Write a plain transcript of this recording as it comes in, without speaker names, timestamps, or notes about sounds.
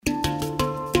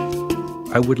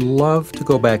I would love to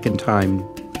go back in time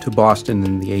to Boston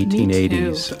in the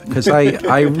 1880s, because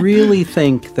I really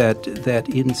think that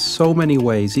in so many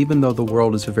ways, even though the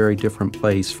world is a very different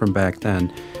place from back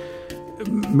then,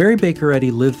 Mary Baker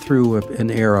Eddy lived through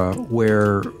an era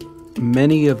where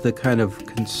many of the kind of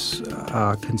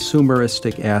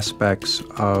consumeristic aspects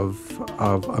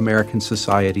of American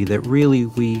society that really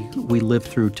we live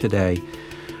through today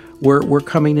were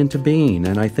coming into being.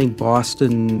 And I think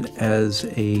Boston, as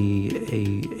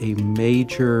a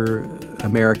major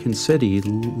American city,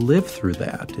 lived through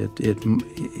that.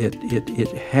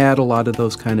 It had a lot of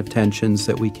those kind of tensions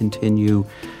that we continue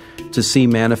to see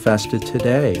manifested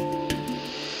today.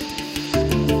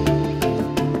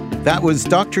 That was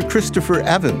Dr. Christopher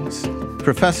Evans,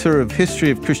 professor of History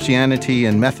of Christianity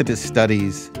and Methodist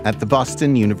Studies at the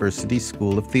Boston University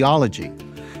School of Theology.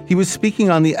 He was speaking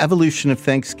on the evolution of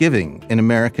Thanksgiving in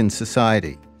American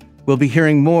society. We'll be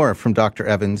hearing more from Dr.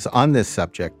 Evans on this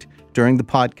subject during the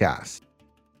podcast.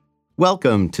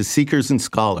 Welcome to Seekers and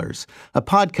Scholars, a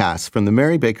podcast from the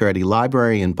Mary Baker Eddy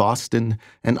Library in Boston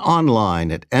and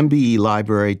online at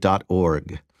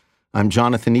mbelibrary.org. I'm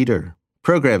Jonathan Eder,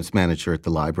 Programs Manager at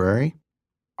the library.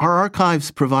 Our archives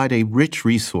provide a rich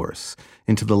resource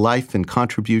into the life and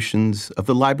contributions of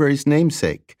the library's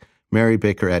namesake, Mary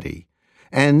Baker Eddy,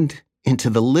 and into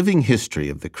the living history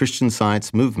of the Christian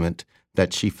Science movement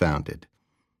that she founded.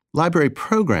 Library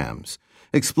programs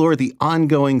explore the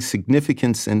ongoing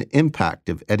significance and impact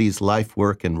of Eddy's life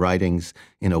work and writings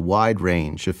in a wide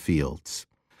range of fields.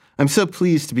 I'm so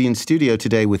pleased to be in studio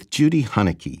today with Judy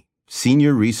Hunneke,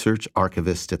 Senior Research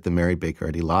Archivist at the Mary Baker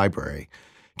Eddy Library,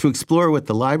 to explore what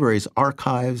the library's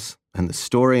archives and the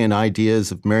story and ideas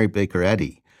of Mary Baker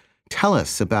Eddy tell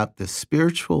us about the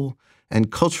spiritual and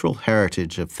cultural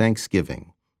heritage of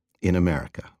Thanksgiving in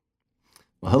America.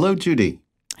 Well, hello, Judy.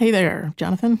 Hey there,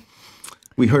 Jonathan.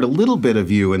 We heard a little bit of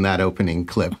you in that opening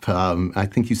clip. I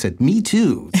think you said, "Me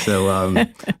too." So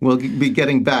we'll be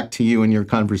getting back to you and your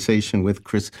conversation with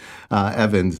Chris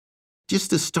Evans. Just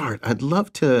to start, I'd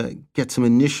love to get some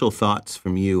initial thoughts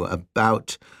from you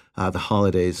about the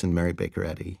holidays and Mary Baker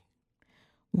Eddy.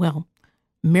 Well,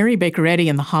 Mary Baker Eddy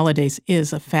and the holidays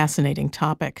is a fascinating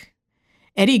topic.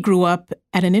 Eddy grew up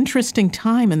at an interesting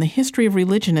time in the history of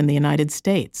religion in the United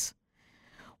States.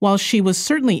 While she was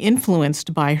certainly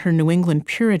influenced by her New England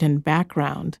Puritan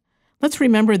background, let's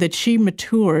remember that she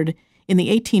matured in the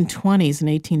 1820s and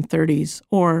 1830s,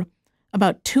 or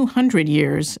about 200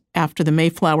 years after the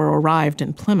Mayflower arrived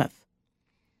in Plymouth.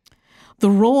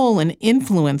 The role and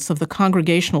influence of the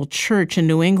Congregational Church in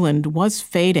New England was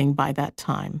fading by that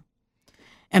time.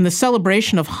 And the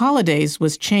celebration of holidays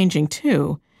was changing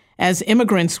too, as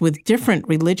immigrants with different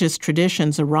religious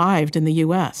traditions arrived in the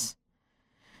U.S.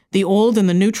 The old and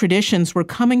the new traditions were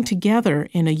coming together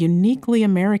in a uniquely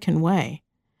American way.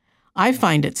 I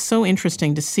find it so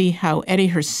interesting to see how Eddy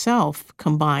herself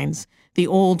combines the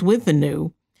old with the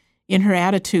new in her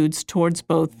attitudes towards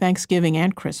both Thanksgiving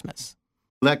and Christmas.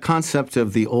 That concept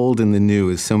of the old and the new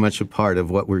is so much a part of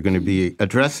what we're going to be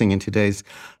addressing in today's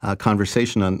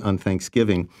conversation on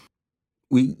Thanksgiving.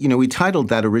 We titled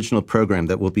that original program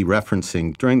that we'll be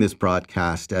referencing during this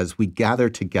broadcast as We Gather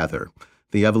Together,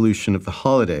 the Evolution of the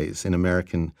Holidays in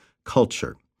American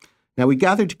Culture. Now, We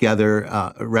Gather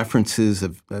Together references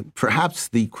of perhaps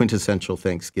the quintessential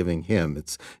Thanksgiving hymn.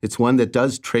 It's one that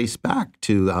does trace back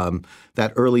to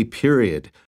that early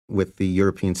period with the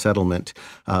European settlement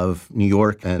of New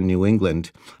York and New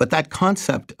England. But that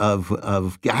concept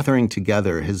of gathering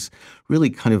together is really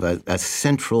kind of a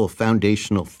central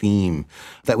foundational theme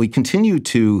that we continue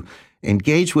to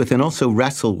engage with and also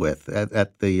wrestle with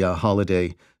at the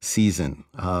holiday season.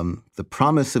 The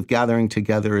promise of gathering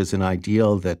together is an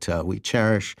ideal that we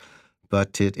cherish,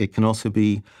 but it can also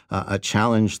be a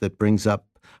challenge that brings up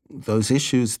those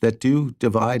issues that do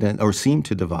divide or seem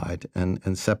to divide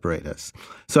and separate us.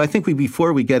 So I think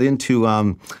before we get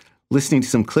into listening to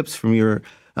some clips from your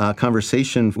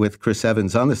conversation with Chris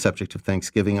Evans on the subject of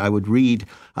Thanksgiving, I would read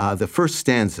the first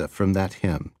stanza from that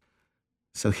hymn.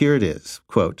 So here it is,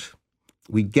 quote,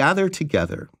 "We gather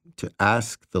together to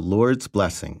ask the Lord's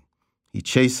blessing. He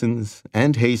chastens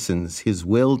and hastens his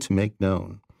will to make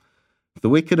known. The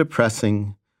wicked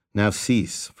oppressing now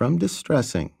cease from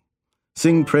distressing.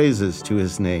 Sing praises to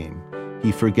his name.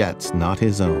 He forgets not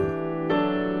his own."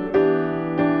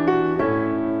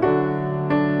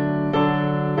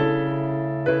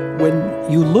 When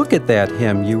you look at that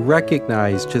hymn, you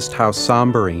recognize just how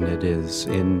sombering it is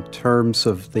in terms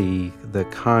of the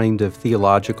kind of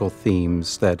theological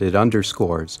themes that it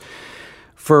underscores.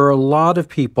 For a lot of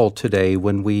people today,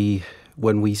 when we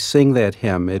when we sing that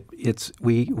hymn,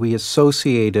 we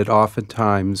associate it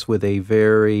oftentimes with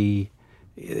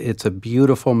it's a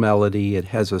beautiful melody. It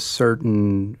has a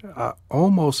certain,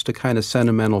 almost a kind of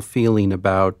sentimental feeling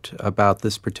about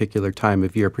this particular time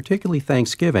of year, particularly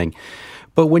Thanksgiving.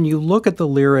 But when you look at the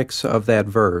lyrics of that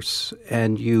verse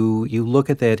and you look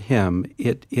at that hymn,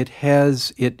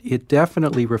 it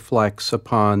definitely reflects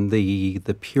upon the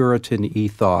Puritan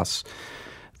ethos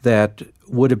that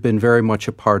would have been very much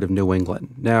a part of New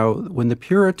England. Now, when the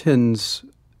Puritans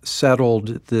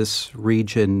settled this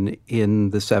region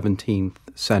in the 17th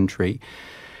century,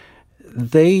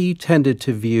 they tended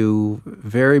to view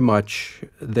very much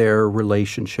their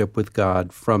relationship with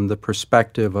God from the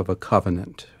perspective of a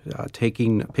covenant,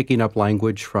 picking up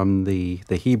language from the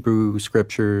Hebrew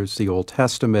Scriptures, the Old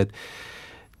Testament,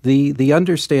 the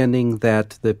understanding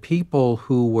that the people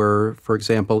who were, for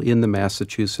example, in the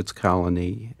Massachusetts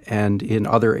colony and in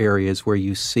other areas where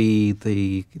you see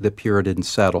the Puritans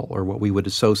settle, or what we would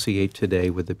associate today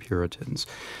with the Puritans,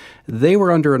 they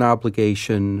were under an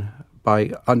obligation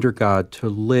under God to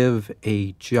live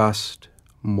a just,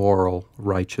 moral,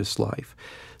 righteous life.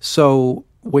 So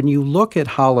when you look at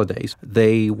holidays,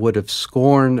 they would have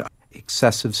scorned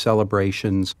excessive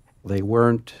celebrations. They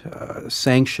weren't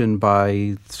sanctioned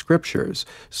by scriptures.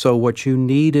 So what you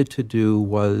needed to do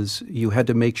was you had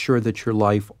to make sure that your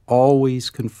life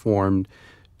always conformed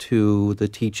to the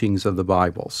teachings of the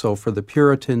Bible. So for the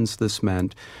Puritans, this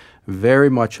meant very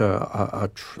much a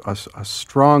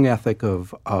strong ethic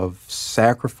of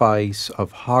sacrifice,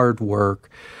 of hard work,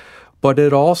 but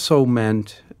it also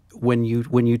meant when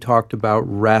you talked about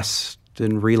rest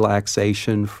and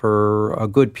relaxation, for a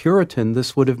good Puritan,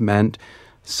 this would have meant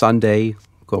Sunday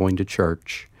going to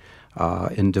church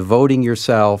and devoting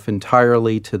yourself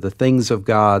entirely to the things of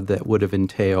God that would have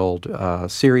entailed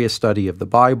serious study of the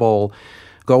Bible,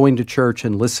 going to church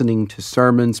and listening to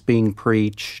sermons being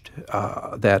preached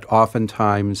that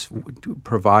oftentimes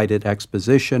provided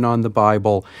exposition on the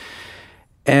Bible.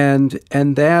 And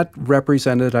that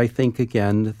represented, I think,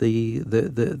 again,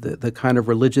 the kind of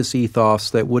religious ethos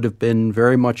that would have been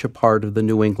very much a part of the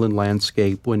New England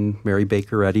landscape when Mary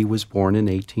Baker Eddy was born in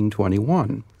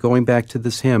 1821. Going back to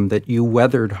this hymn, that you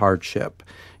weathered hardship,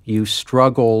 you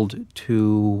struggled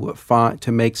to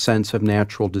make sense of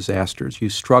natural disasters, you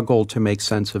struggled to make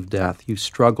sense of death, you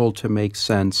struggled to make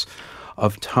sense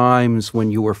of times when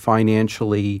you were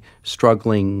financially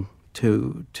struggling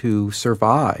to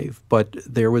survive, but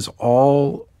there was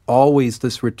always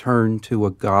this return to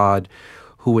a God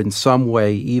who in some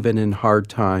way, even in hard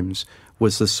times,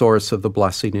 was the source of the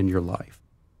blessing in your life.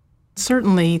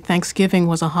 Certainly, Thanksgiving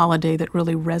was a holiday that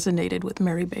really resonated with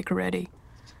Mary Baker Eddy.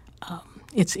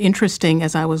 It's interesting,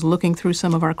 as I was looking through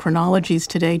some of our chronologies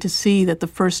today, to see that the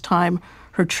first time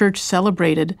her church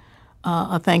celebrated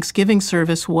a Thanksgiving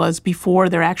service was before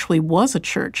there actually was a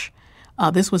church.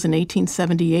 This was in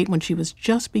 1878 when she was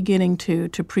just beginning to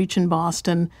preach in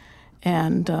Boston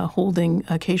and holding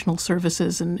occasional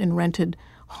services in rented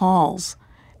halls.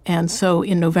 And so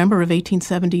in November of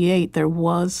 1878, there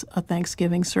was a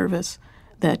Thanksgiving service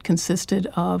that consisted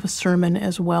of a sermon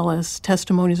as well as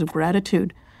testimonies of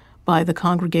gratitude by the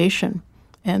congregation.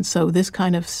 And so this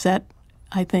kind of set,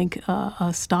 I think,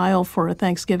 a style for a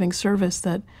Thanksgiving service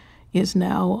that is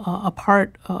now a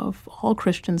part of all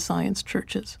Christian Science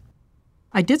churches.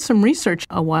 I did some research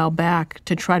a while back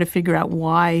to try to figure out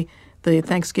why the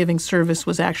Thanksgiving service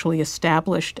was actually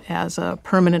established as a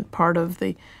permanent part of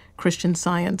the Christian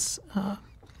Science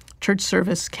church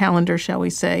service calendar, shall we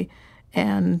say.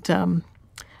 And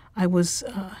I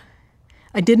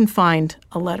didn't find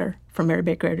a letter from Mary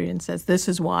Baker Eddy and says, this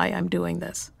is why I'm doing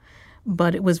this.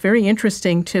 But it was very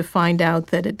interesting to find out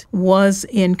that it was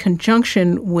in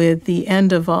conjunction with the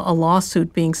end of a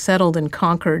lawsuit being settled in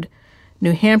Concord,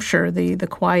 New Hampshire, the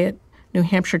quiet New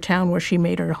Hampshire town where she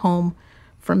made her home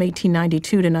from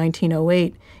 1892 to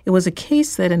 1908. It was a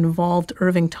case that involved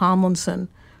Irving Tomlinson,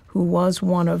 who was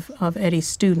one of Eddy's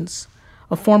students.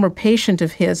 A former patient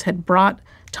of his had brought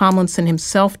Tomlinson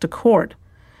himself to court,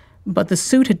 but the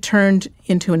suit had turned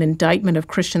into an indictment of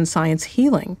Christian Science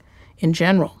healing in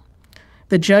general.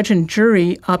 The judge and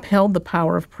jury upheld the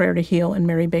power of prayer to heal, and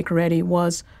Mary Baker Eddy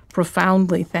was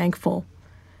profoundly thankful.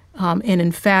 And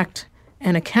in fact,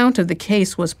 an account of the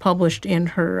case was published in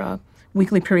her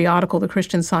weekly periodical, the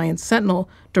Christian Science Sentinel,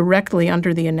 directly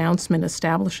under the announcement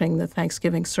establishing the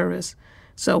Thanksgiving service.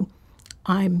 So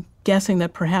I'm guessing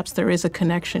that perhaps there is a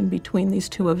connection between these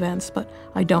two events, but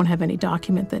I don't have any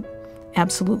document that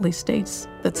absolutely states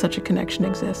that such a connection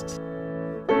exists.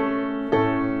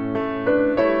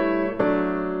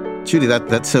 Judy,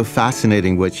 that's so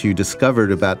fascinating what you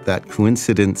discovered about that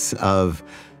coincidence of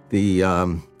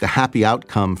the happy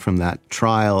outcome from that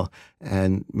trial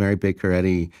and Mary Baker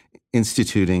Eddy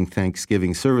instituting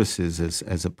Thanksgiving services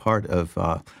as a part of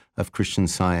Christian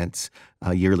Science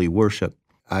yearly worship.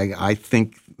 I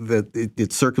think that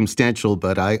it's circumstantial,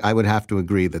 but I would have to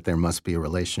agree that there must be a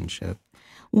relationship.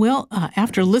 Well,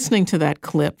 after listening to that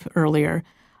clip earlier,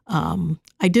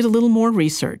 I did a little more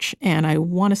research, and I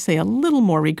want to say a little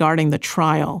more regarding the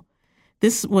trial.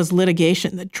 This was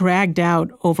litigation that dragged out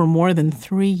over more than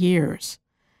 3 years.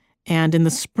 And in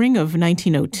the spring of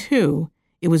 1902,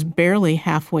 it was barely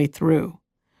halfway through.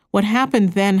 What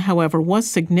happened then, however, was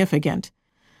significant.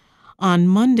 On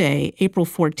Monday, April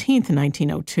 14th,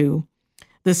 1902,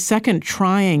 the second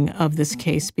trying of this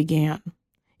case began.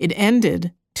 It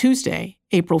ended Tuesday,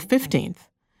 April 15th,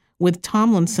 with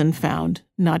Tomlinson found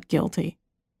not guilty.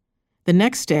 The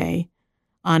next day,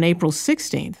 on April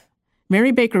 16th,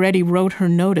 Mary Baker Eddy wrote her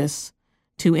notice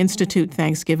to institute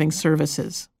Thanksgiving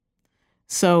services.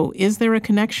 So is there a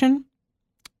connection?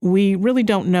 We really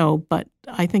don't know, but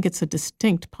I think it's a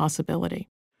distinct possibility.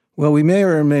 Well, we may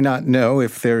or may not know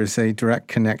if there is a direct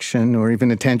connection or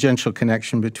even a tangential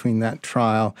connection between that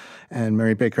trial and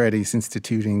Mary Baker Eddy's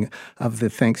instituting of the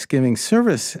Thanksgiving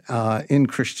service in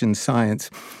Christian Science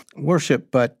worship,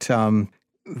 but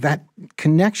that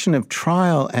connection of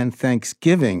trial and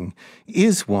Thanksgiving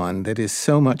is one that is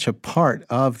so much a part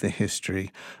of the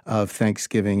history of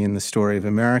Thanksgiving in the story of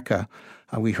America.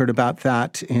 We heard about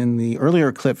that in the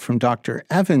earlier clip from Dr.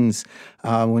 Evans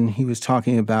when he was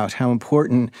talking about how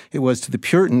important it was to the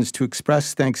Puritans to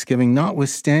express Thanksgiving,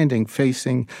 notwithstanding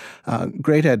facing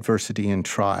great adversity in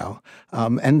trial.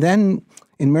 And then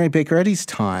in Mary Baker Eddy's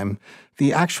time,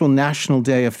 the actual National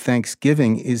Day of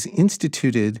Thanksgiving is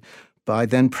instituted by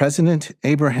then President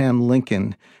Abraham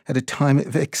Lincoln at a time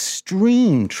of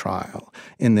extreme trial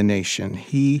in the nation.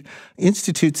 He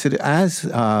institutes it as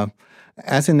a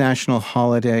national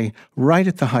holiday right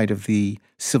at the height of the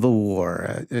Civil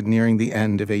War, nearing the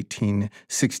end of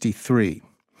 1863.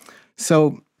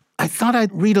 So I thought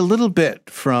I'd read a little bit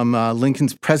from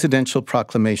Lincoln's presidential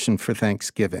proclamation for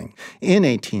Thanksgiving in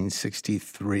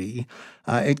 1863.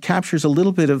 It captures a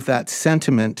little bit of that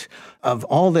sentiment of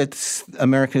all that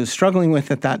America is struggling with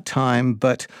at that time,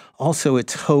 but also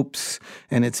its hopes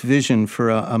and its vision for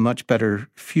a much better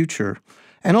future.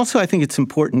 And also, I think it's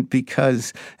important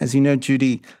because, as you know,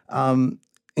 Judy,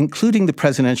 including the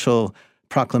presidential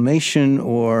proclamation,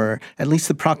 or at least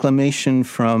the proclamation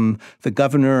from the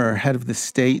governor or head of the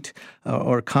state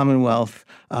or commonwealth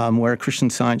where Christian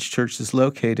Science Church is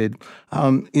located,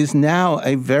 is now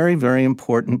a very, very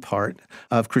important part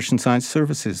of Christian Science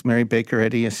services. Mary Baker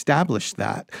Eddy established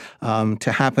that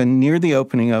to happen near the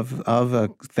opening of a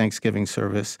Thanksgiving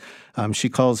service. She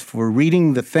calls for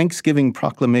reading the Thanksgiving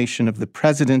proclamation of the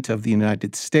President of the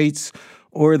United States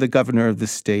or the governor of the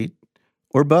state,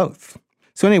 or both.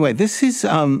 So anyway, this is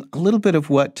a little bit of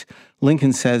what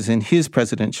Lincoln says in his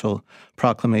presidential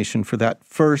proclamation for that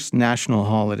first national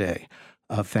holiday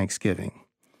of Thanksgiving.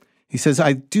 He says,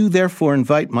 "I do therefore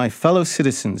invite my fellow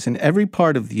citizens in every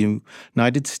part of the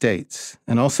United States,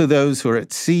 and also those who are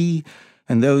at sea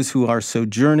and those who are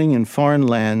sojourning in foreign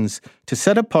lands, to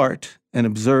set apart and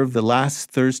observe the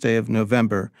last Thursday of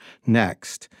November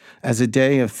next as a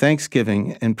day of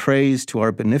thanksgiving and praise to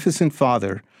our beneficent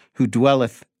Father who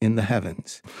dwelleth in the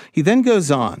heavens." He then goes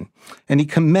on, and he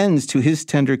commends to his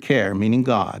tender care, meaning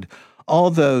God, all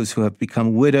those who have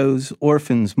become widows,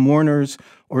 orphans, mourners,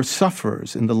 or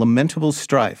sufferers in the lamentable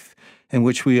strife in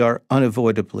which we are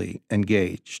unavoidably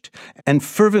engaged, and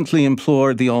fervently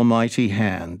implore the Almighty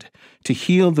hand to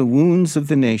heal the wounds of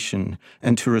the nation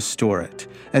and to restore it,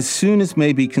 as soon as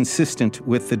may be consistent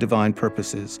with the divine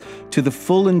purposes, to the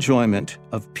full enjoyment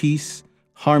of peace,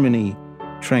 harmony,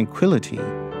 tranquility,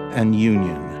 and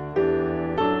union.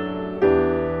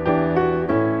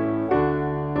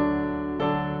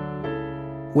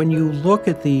 When you look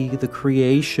at the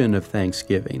creation of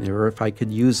Thanksgiving, or if I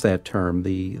could use that term,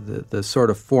 the sort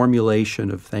of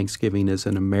formulation of Thanksgiving as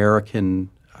an American,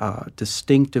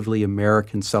 distinctively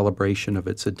American celebration of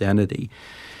its identity,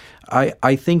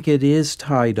 I think it is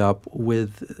tied up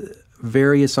with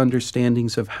various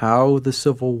understandings of how the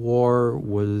Civil War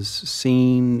was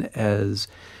seen as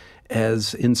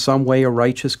in some way a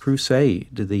righteous crusade.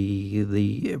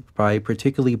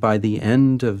 Particularly by the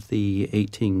end of the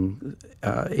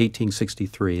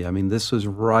 1863. I mean, this was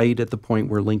right at the point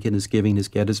where Lincoln is giving his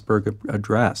Gettysburg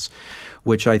Address,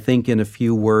 which I think in a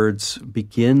few words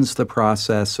begins the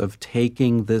process of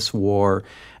taking this war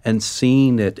and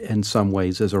seeing it in some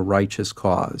ways as a righteous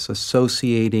cause,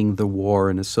 associating the war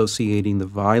and associating the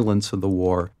violence of the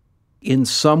war in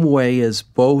some way as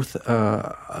both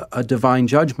a divine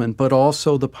judgment, but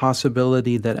also the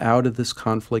possibility that out of this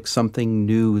conflict, something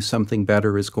new, something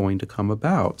better is going to come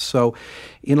about. So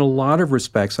in a lot of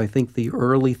respects, I think the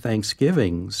early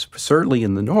Thanksgivings, certainly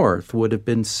in the North, would have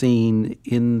been seen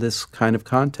in this kind of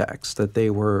context, that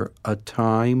they were a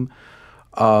time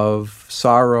of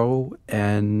sorrow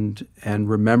and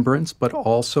remembrance, but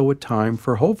also a time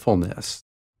for hopefulness.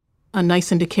 A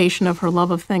nice indication of her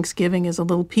love of Thanksgiving is a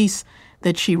little piece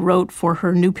that she wrote for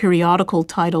her new periodical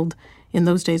titled, in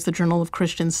those days, the Journal of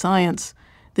Christian Science.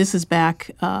 This is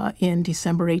back in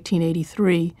December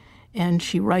 1883, and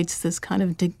she writes this kind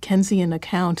of Dickensian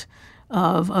account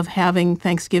of having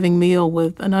Thanksgiving meal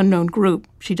with an unknown group.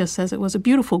 She just says it was a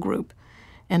beautiful group,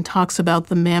 and talks about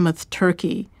the mammoth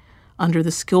turkey under the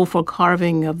skillful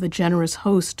carving of the generous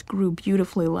host grew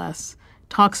beautifully less.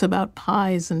 Talks about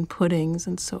pies and puddings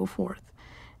and so forth.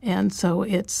 And so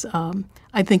it's,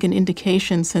 I think, an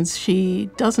indication, since she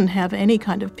doesn't have any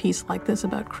kind of piece like this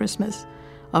about Christmas,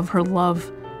 of her love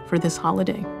for this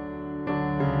holiday.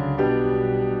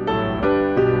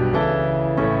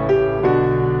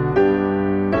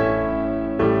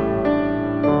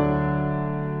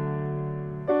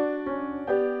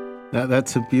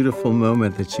 That's a beautiful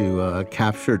moment that you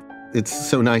captured. It's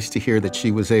so nice to hear that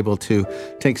she was able to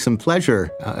take some pleasure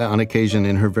on occasion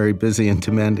in her very busy and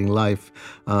demanding life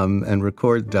and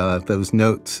record those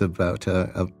notes about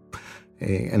an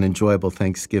enjoyable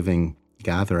Thanksgiving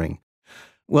gathering.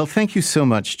 Well, thank you so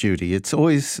much, Judy. It's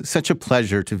always such a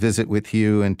pleasure to visit with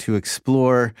you and to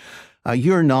explore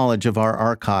your knowledge of our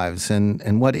archives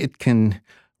and what it can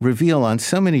reveal on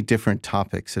so many different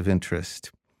topics of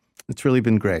interest. It's really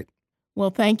been great. Well,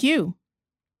 thank you.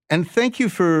 And thank you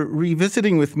for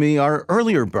revisiting with me our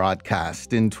earlier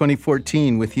broadcast in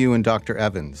 2014 with you and Dr.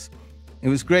 Evans. It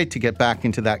was great to get back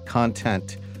into that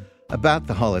content about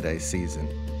the holiday season.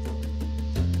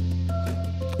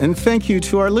 And thank you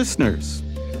to our listeners.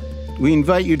 We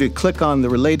invite you to click on the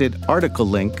related article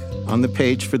link on the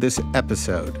page for this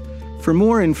episode for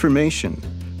more information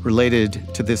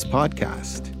related to this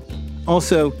podcast.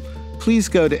 Also, please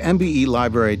go to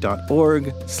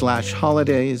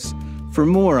mbelibrary.org/holidays for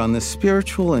more on the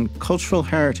spiritual and cultural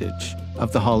heritage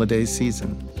of the holiday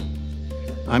season.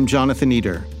 I'm Jonathan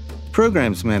Eder,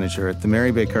 Programs Manager at the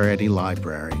Mary Baker Eddy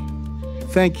Library.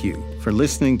 Thank you for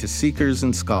listening to Seekers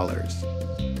and Scholars.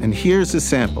 And here's a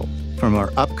sample from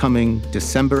our upcoming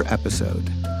December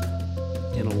episode.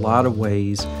 In a lot of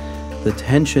ways, the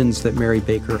tensions that Mary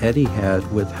Baker Eddy had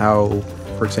with how,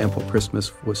 for example,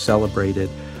 Christmas was celebrated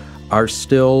are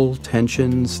still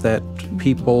tensions that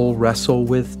people wrestle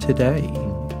with today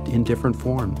in different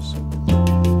forms.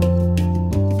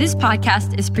 This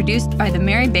podcast is produced by the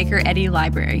Mary Baker Eddy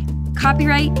Library.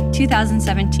 Copyright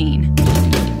 2017.